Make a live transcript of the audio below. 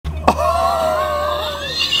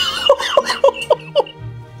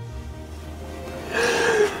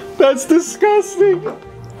That's disgusting. All right,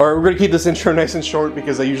 we're gonna keep this intro nice and short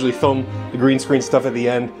because I usually film the green screen stuff at the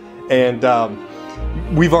end, and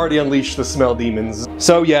we've already unleashed the smell demons.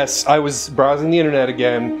 So yes, I was browsing the internet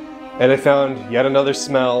again, and I found yet another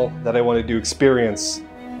smell that I wanted to experience.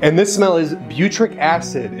 And this smell is butyric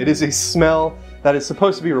acid. It is a smell that is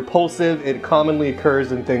supposed to be repulsive. It commonly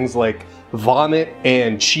occurs in things like vomit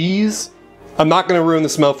and cheese. I'm not gonna ruin the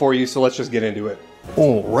smell for you, so let's just get into it.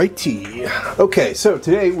 Alrighty. Okay, so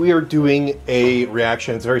today we are doing a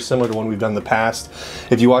reaction. It's very similar to one we've done in the past.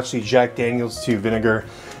 If you watch the Jack Daniels to vinegar,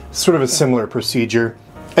 sort of a similar procedure.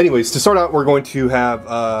 Anyways, to start out, we're going to have,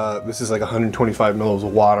 this is like 125 mils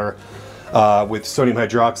of water with sodium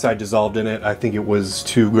hydroxide dissolved in it. I think it was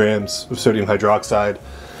 2 grams of sodium hydroxide.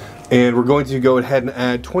 And we're going to go ahead and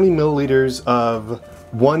add 20 milliliters of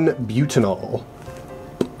 1-butanol.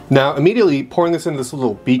 Now, immediately pouring this into this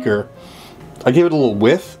little beaker, I gave it a little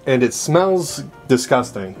whiff, and it smells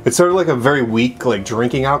disgusting. It's sort of like a very weak, like,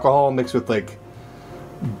 drinking alcohol mixed with, like,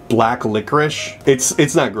 black licorice.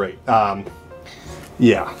 It's not great.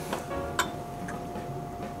 Yeah.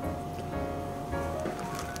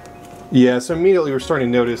 Yeah, so immediately we're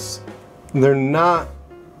starting to notice they're not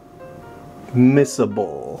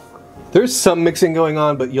missable. There's some mixing going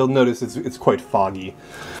on, but you'll notice it's quite foggy.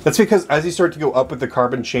 That's because as you start to go up with the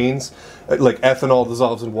carbon chains, like ethanol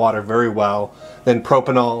dissolves in water very well, then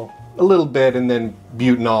propanol a little bit, and then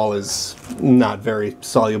butanol is not very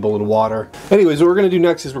soluble in water. Anyways, what we're going to do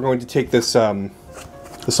next is we're going to take this,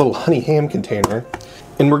 this little honey ham container,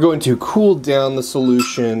 and we're going to cool down the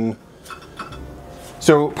solution.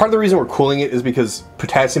 So part of the reason we're cooling it is because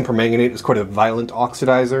potassium permanganate is quite a violent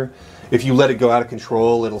oxidizer. If you let it go out of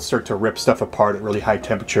control, it'll start to rip stuff apart at really high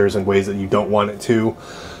temperatures in ways that you don't want it to.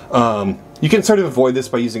 You can sort of avoid this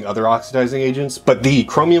by using other oxidizing agents, but the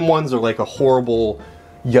chromium ones are like a horrible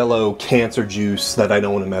yellow cancer juice that I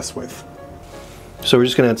don't want to mess with. So we're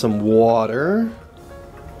just going to add some water.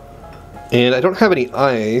 And I don't have any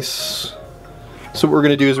ice. So what we're going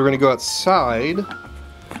to do is we're going to go outside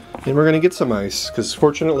and we're going to get some ice, because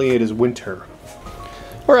fortunately it is winter.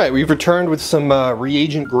 Alright, we've returned with some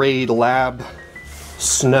reagent grade lab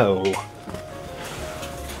snow.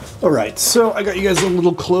 Alright, so I got you guys a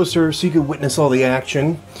little closer so you can witness all the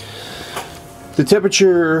action. The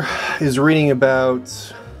temperature is reading about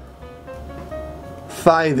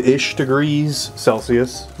 5-ish degrees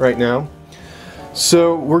Celsius right now.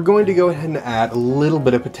 So we're going to go ahead and add a little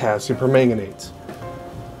bit of potassium permanganate.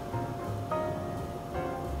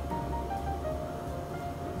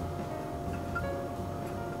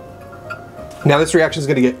 Now this reaction is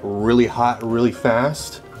going to get really hot really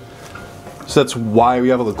fast, so that's why we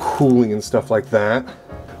have all the cooling and stuff like that.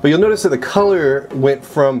 But you'll notice that the color went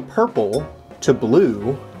from purple to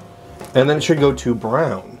blue, and then it should go to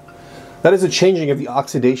brown. That is a changing of the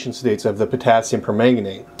oxidation states of the potassium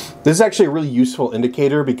permanganate. This is actually a really useful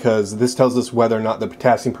indicator because this tells us whether or not the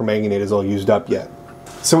potassium permanganate is all used up yet.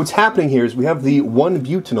 So what's happening here is we have the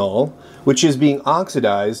 1-butanol, which is being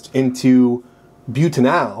oxidized into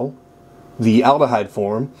butanal, the aldehyde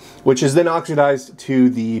form, which is then oxidized to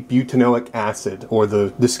the butanoic acid, or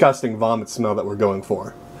the disgusting vomit smell that we're going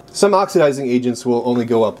for. Some oxidizing agents will only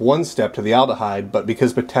go up one step to the aldehyde, but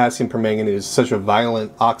because potassium permanganate is such a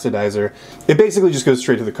violent oxidizer, it basically just goes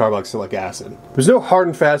straight to the carboxylic acid. There's no hard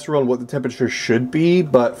and fast rule on what the temperature should be,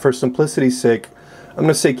 but for simplicity's sake, I'm going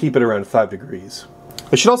to say keep it around 5 degrees.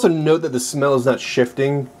 I should also note that the smell is not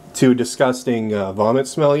shifting to a disgusting vomit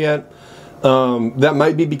smell yet. That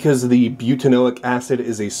might be because the butanoic acid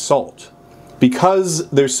is a salt. Because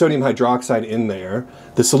there's sodium hydroxide in there,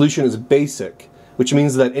 the solution is basic, which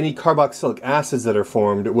means that any carboxylic acids that are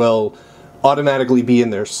formed will automatically be in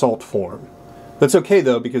their salt form. That's okay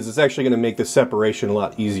though, because it's actually going to make the separation a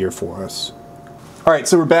lot easier for us. Alright,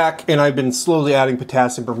 so we're back, and I've been slowly adding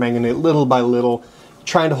potassium permanganate little by little,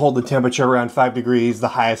 trying to hold the temperature around 5 degrees. The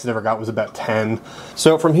highest it ever got was about 10.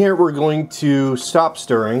 So from here we're going to stop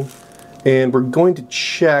stirring, and we're going to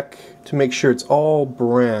check to make sure it's all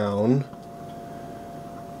brown.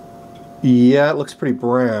 Yeah, it looks pretty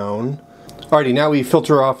brown. Alrighty, now we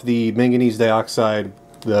filter off the manganese dioxide,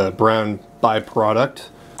 the brown byproduct.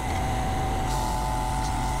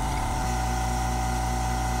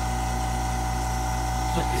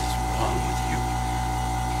 What is wrong with you?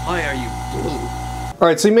 Why are you blue?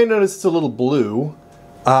 Alright, so you may notice it's a little blue.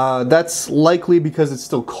 That's likely because it's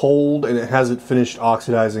still cold and it hasn't finished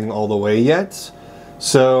oxidizing all the way yet.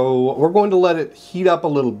 So we're going to let it heat up a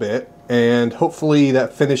little bit, and hopefully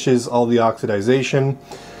that finishes all the oxidization.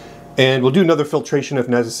 And we'll do another filtration if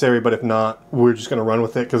necessary, but if not, we're just going to run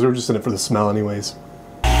with it because we're just in it for the smell anyways.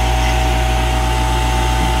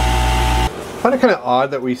 I find it kind of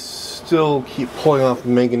odd that we still keep pulling off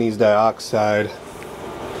manganese dioxide.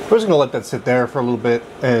 We're just going to let that sit there for a little bit,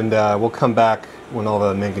 and we'll come back when all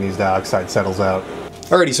the manganese dioxide settles out.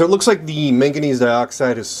 Alrighty, so it looks like the manganese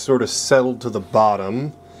dioxide has sort of settled to the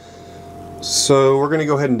bottom. So we're going to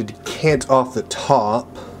go ahead and decant off the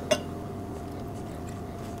top.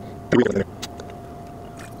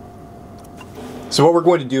 So what we're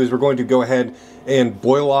going to do is we're going to go ahead and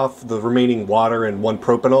boil off the remaining water and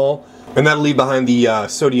 1-propanol, and that'll leave behind the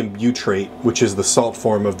sodium butyric, which is the salt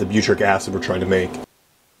form of the butyric acid we're trying to make.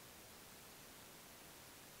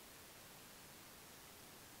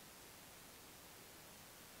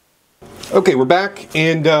 Okay, we're back,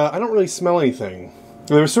 and I don't really smell anything.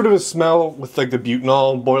 There was sort of a smell with like the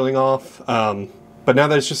butanol boiling off, but now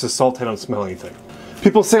that it's just a salt, I don't smell anything.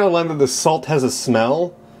 People say online that the salt has a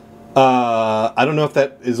smell. I don't know if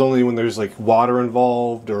that is only when there's like water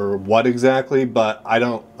involved or what exactly, but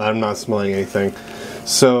I'm not smelling anything.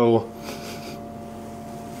 So,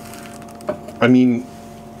 I mean,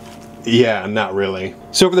 yeah, not really.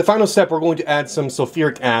 So for the final step, we're going to add some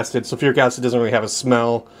sulfuric acid. Sulfuric acid doesn't really have a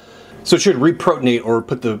smell, so it should reprotonate or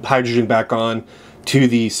put the hydrogen back on to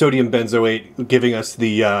the sodium benzoate, giving us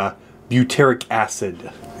the butyric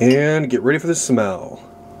acid. And get ready for the smell.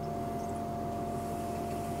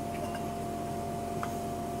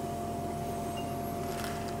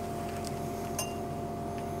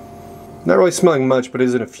 Not really smelling much, but it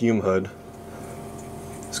is in a fume hood.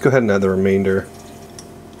 Let's go ahead and add the remainder.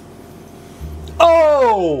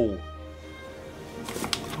 Oh!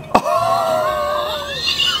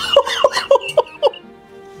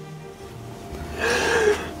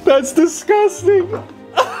 That's disgusting!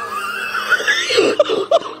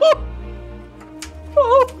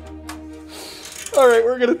 Alright,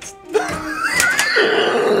 we're gonna...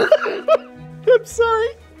 I'm sorry.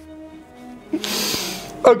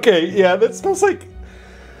 Okay, yeah, that smells like...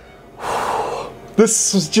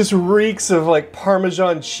 This just reeks of like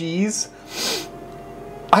Parmesan cheese.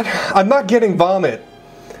 I'm not getting vomit.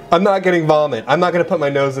 I'm not getting vomit. I'm not gonna put my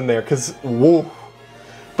nose in there because, whoa.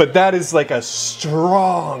 But that is like a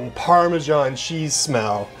strong Parmesan cheese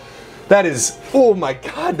smell. That is, oh my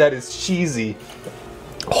god, that is cheesy.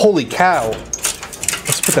 Holy cow.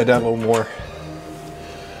 Let's put that down a little more.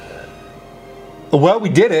 Well, we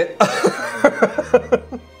did it.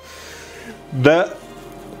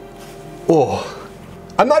 Oh,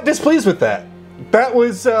 I'm not displeased with that. That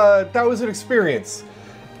was an experience.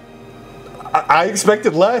 I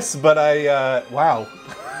expected less, but wow.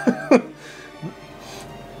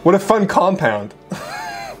 What a fun compound.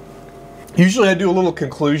 Usually I do a little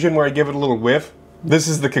conclusion where I give it a little whiff. This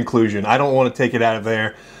is the conclusion. I don't want to take it out of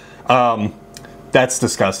there. That's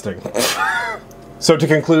disgusting. So to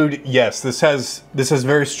conclude, yes, this has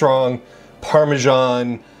very strong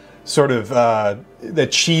Parmesan sort of the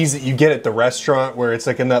cheese that you get at the restaurant where it's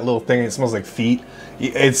like in that little thing and it smells like feet.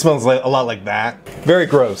 It smells like a lot like that. Very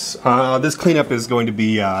gross. This cleanup is going to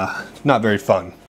be not very fun.